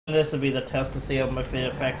This would be the test to see if it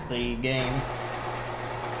affects the game.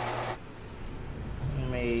 Let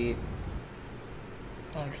me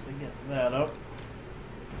actually get that up.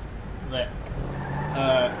 There.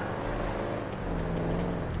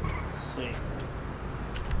 Let's see.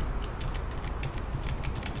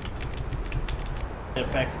 It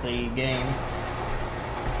affects the game.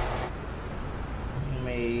 Let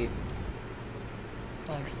me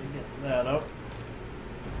actually get that up.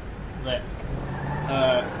 There.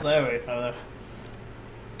 There we go.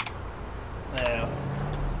 There.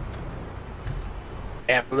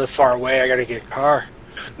 Damn, I live far away, I gotta get a car.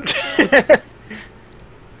 I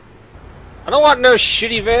don't want no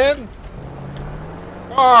shitty van.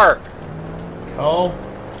 Car! Cole?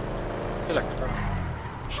 There's a car.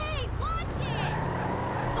 Hey, watch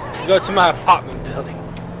it! Go to my apartment building.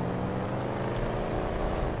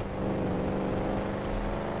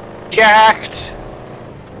 Jacked!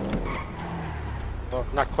 Well,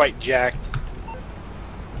 not quite jacked.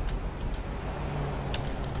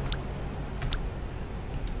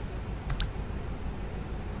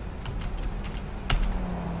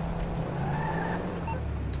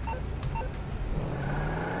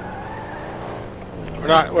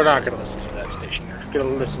 We're not gonna listen to that station. We're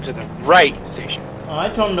gonna listen to the right station. I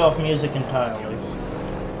turned off music entirely.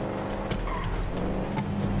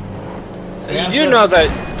 You do know that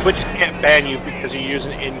Twitch can't ban you because you're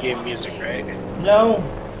using in-game music, right? No,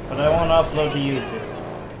 but I want to upload to YouTube.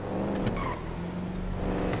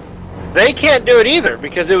 They can't do it either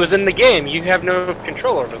because it was in the game. You have no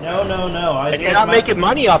control over it. No. And you're not making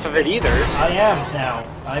money off of it either. I am now.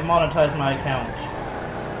 I monetize my account.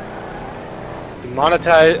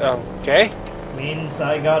 Monetize. Okay. Means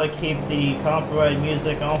I gotta keep the copyright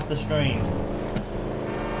music off the stream.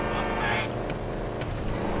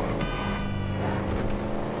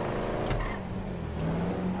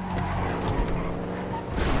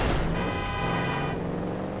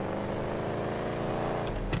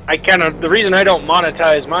 The reason I don't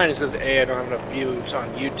monetize mine is because A, I don't have enough views on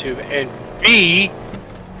YouTube, and B,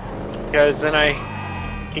 because then I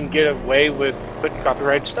can get away with putting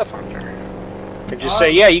copyrighted stuff on there. And just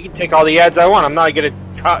say, yeah, you can take all the ads I want. I'm not going to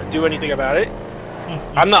do anything about it.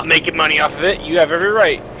 I'm not making money off of it. You have every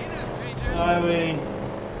right. I mean,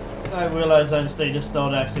 I realize I just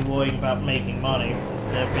started actually worrying about making money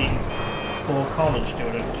instead of being a poor college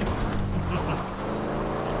student.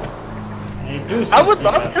 I would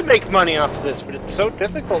love to make money off of this, but it's so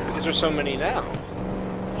difficult because there's so many now.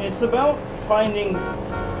 It's about finding...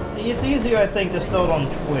 It's easier, I think, to start on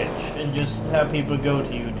Twitch and just have people go to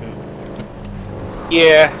YouTube.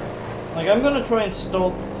 Yeah. Like, I'm gonna try and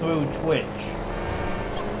start through Twitch.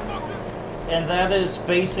 And that is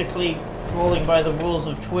basically falling by the rules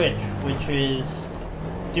of Twitch, which is...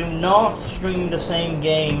 do not stream the same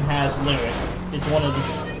game as lyric. It's one of the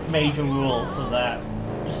major rules of that.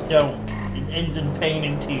 Just don't. It ends in pain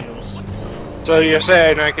and tears. So you're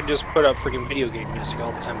saying I can just put up freaking video game music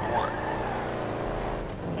all the time I want?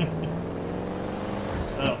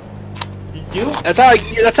 Oh. Did you? That's how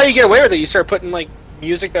you get away with it. You start putting like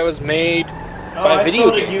music that was made by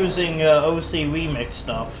video games. I started using OC Remix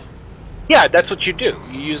stuff. Yeah, that's what you do.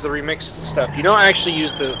 You use the remixed stuff. You don't actually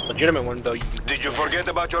use the legitimate one, though. Did you forget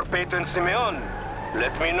about your patron, Simeon?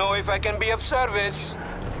 Let me know if I can be of service.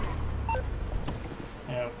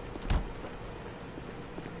 Yeah.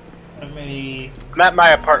 Let me... I'm at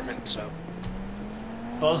my apartment, so...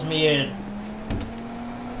 buzz me in.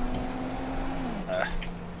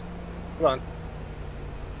 Hold on.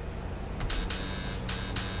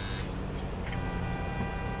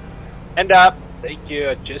 End up. Thank you.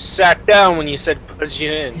 I just sat down when you said buzz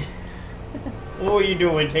you in. What were you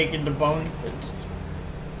doing, taking the bunk?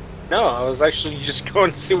 No, I was actually just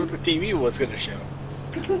going to see what the TV was going to show.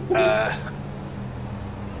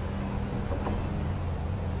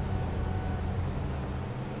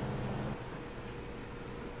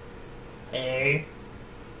 Hey.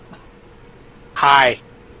 Hi.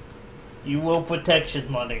 You will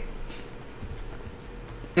protection money.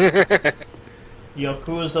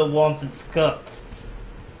 Yakuza wants its cut.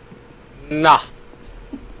 Nah.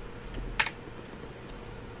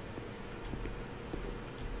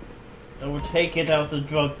 I will take it out the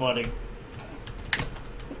drug money.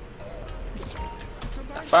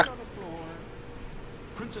 The fuck?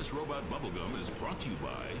 Princess Robot Bubblegum is brought to you by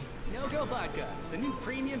No-Go Vodka. The new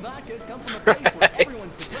premium vodkas come from a place where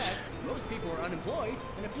everyone's depressed, most people are unemployed,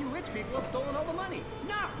 and a few rich people have stolen all the money.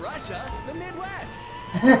 Not Russia, the Midwest.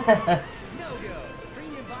 No-Go.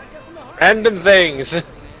 Premium vodka from the heart. Random things.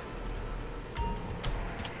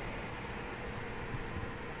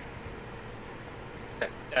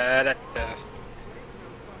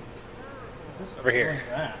 Over here. What's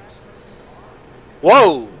that?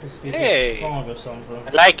 Whoa! Must be a Hey! fog or something. I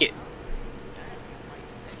like it.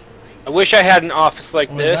 I wish I had an office like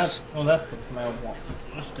Oh, this. that's the marijuana.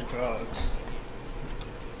 That's the drugs.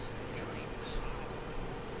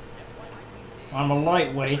 I'm a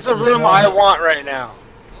lightweight. This is a room I want right now.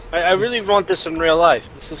 I really want this in real life.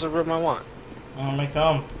 This is a room I want. On me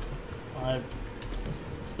come.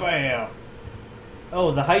 Bam.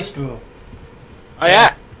 Oh, the heist room. Oh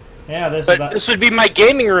yeah. Yeah, this is But that. this would be my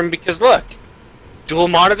gaming room because look, dual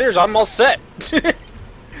monitors. I'm all set.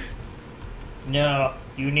 No,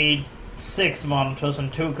 you need 6 monitors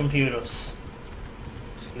and 2 computers.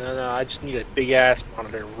 No, I just need a big ass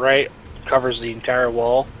monitor. Right, covers the entire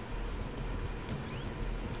wall.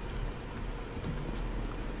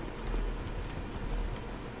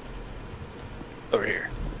 Over here.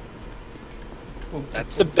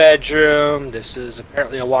 That's the bedroom. This is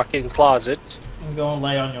apparently a walk-in closet. I'm gonna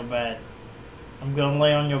lay on your bed. I'm gonna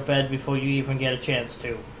lay on your bed before you even get a chance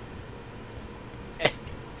to.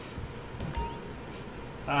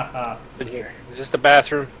 Haha. What's in here? Is this the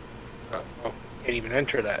bathroom? Oh, can't even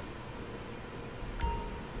enter that.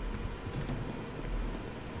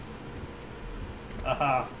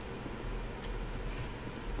 Haha.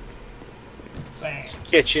 Bang. It's the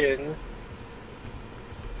kitchen.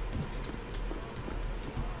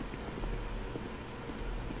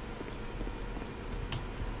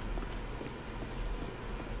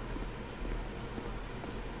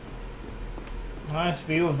 Nice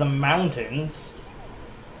view of the mountains.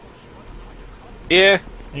 Yeah.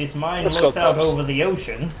 At least mine Let's looks go, out Pops. over the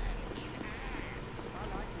ocean.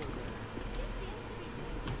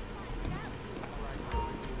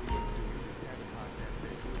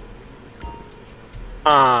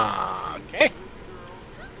 Okay.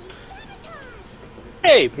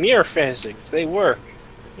 Hey, mirror physics. They work.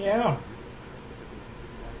 Yeah.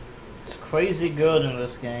 It's crazy good in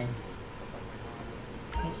this game.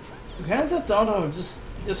 Grand Theft Auto just...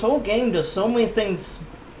 This whole game does so many things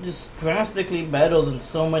just drastically better than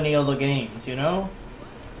so many other games, you know?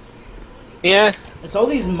 Yeah. It's all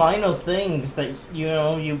these minor things that, you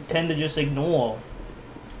know, you tend to just ignore.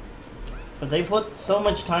 But they put so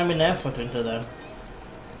much time and effort into them.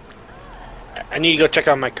 I need to go check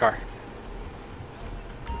out my car.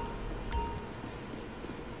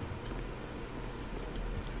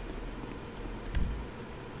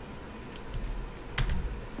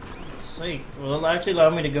 Let's see. Will it actually allow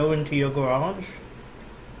me to go into your garage?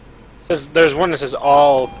 It says there's one that says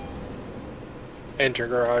all enter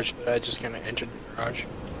garage, but I just kind of entered the garage.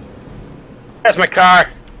 That's my car.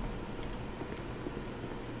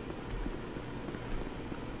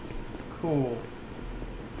 Cool.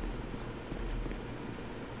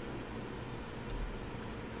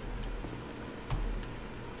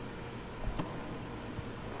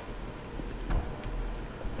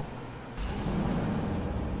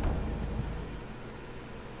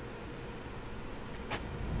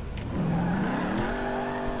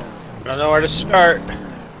 I don't know where to start.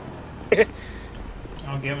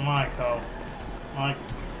 I'll get my car. My...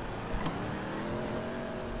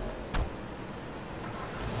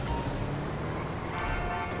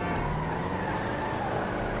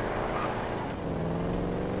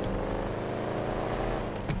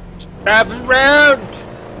 Drive around.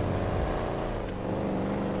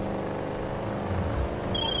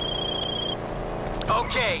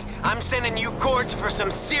 Okay, I'm sending you cords for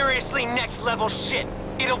some seriously next level shit.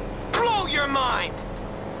 It'll blow your mind.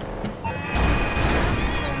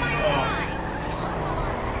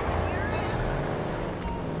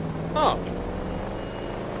 Oh.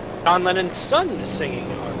 John Lennon's son is singing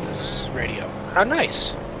on this radio. How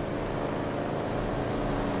nice.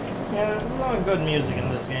 Yeah, there's a lot of good music in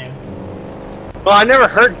this game. Well, I never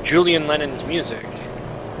heard Julian Lennon's music.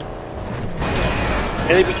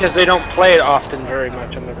 Maybe because they don't play it often very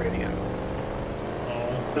much on the radio.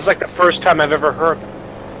 Oh. This is like the first time I've ever heard it.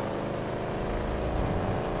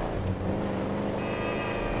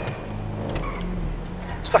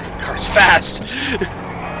 This fucking car's fast.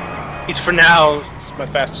 He's for now. It's my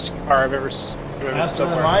fastest car I've ever driven That's so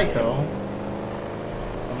the far. my car.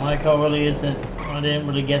 But my car really isn't... I didn't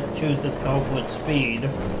really get to choose this car for its speed.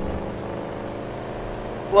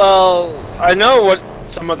 Well, I know what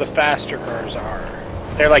some of the faster cars are.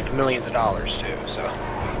 They're like millions of dollars too, so.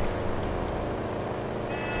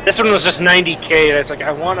 This one was just 90K, and it's like,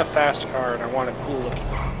 I want a fast car and I want a cool looking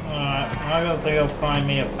car. Alright, I'm going to go find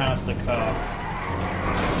me a faster car.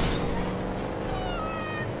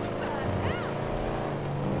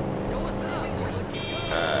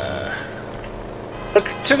 Look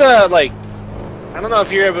to the, like, I don't know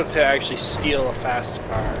if you're able to actually steal a fast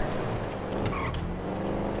car.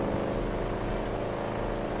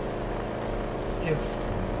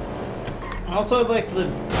 I also like the,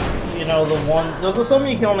 you know, the one. Those are some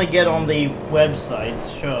you can only get on the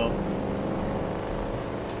websites. Sure.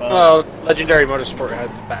 But, Well, Legendary Motorsport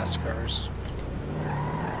has the fast cars.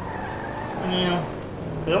 yeah,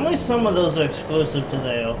 but only some of those are exclusive to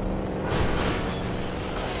there.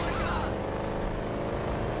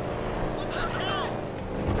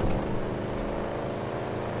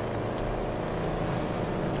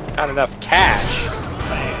 Not enough cash.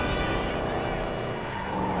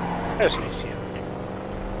 There's an issue.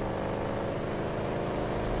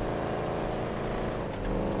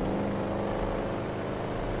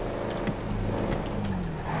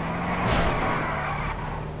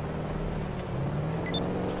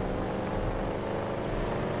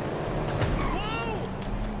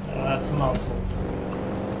 Oh, that's muscle.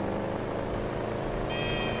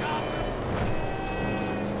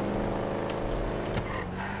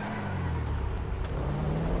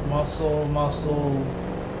 Muscle.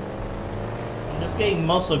 I'm just getting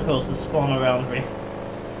muscle coats to spawn around me.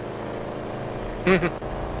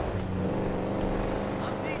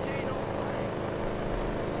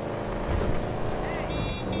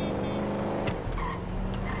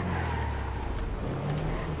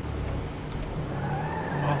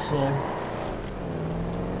 Muscle.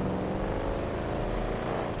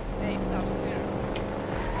 Hey, stop staring.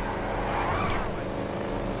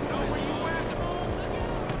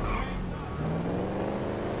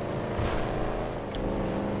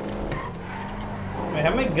 Wait,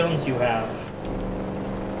 how many guns you have?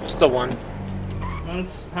 Just the one.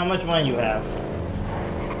 How much money you have?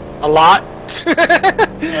 A lot.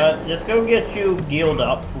 Just go get you geared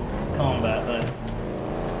up for combat then.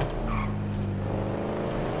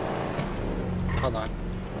 Hold on.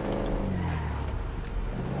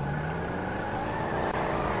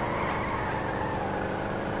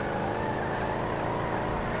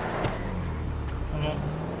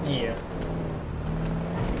 Yeah.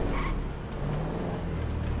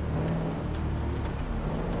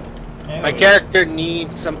 My character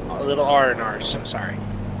needs a little R&R, so sorry.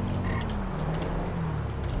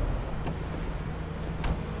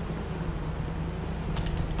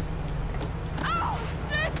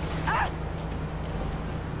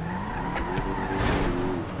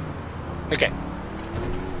 Okay.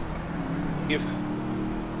 You've...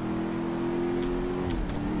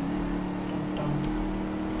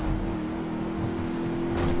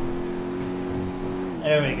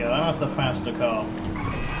 There we go. That's a faster car.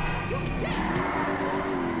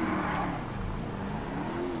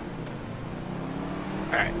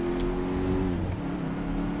 Alright.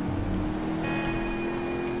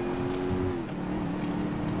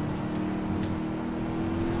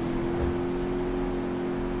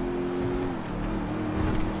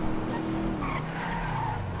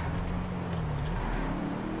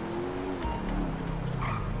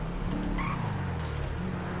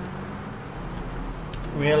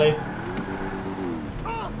 Really?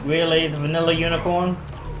 Really? The vanilla unicorn?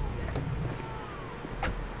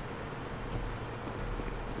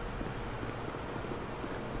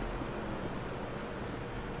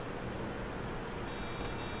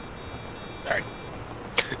 Sorry.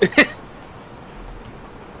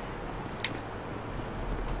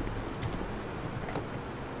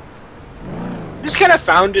 Just kind of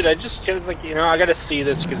found it. I was like, you know, I gotta see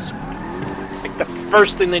this because it's like the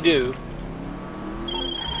first thing they do.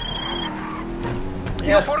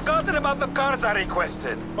 Yes. You've forgotten about the cars I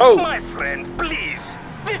requested. Oh. My friend, please.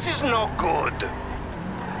 This is no good.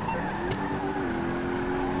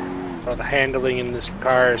 Well, the handling in this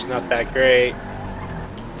car is not that great.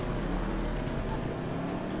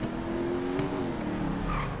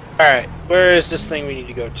 Alright, where is this thing we need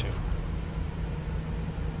to go to?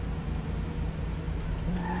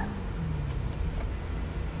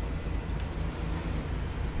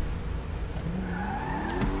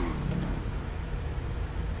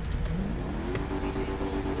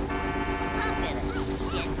 I'm in a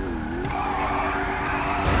shit.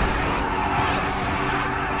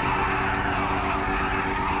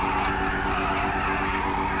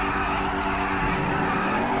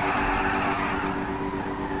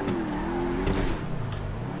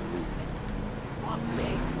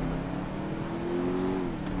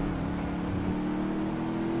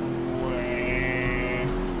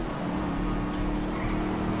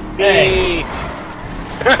 Hey.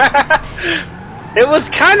 It was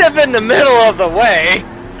kind of in the middle of the way.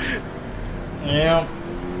 Yeah.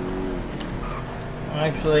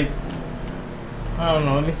 Actually, I don't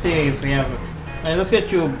know. Let me see if we have it. Hey, let's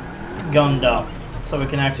get you gunned up so we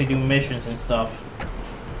can actually do missions and stuff.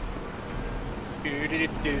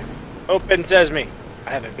 Open Sesame.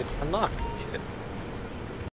 I haven't been unlocked.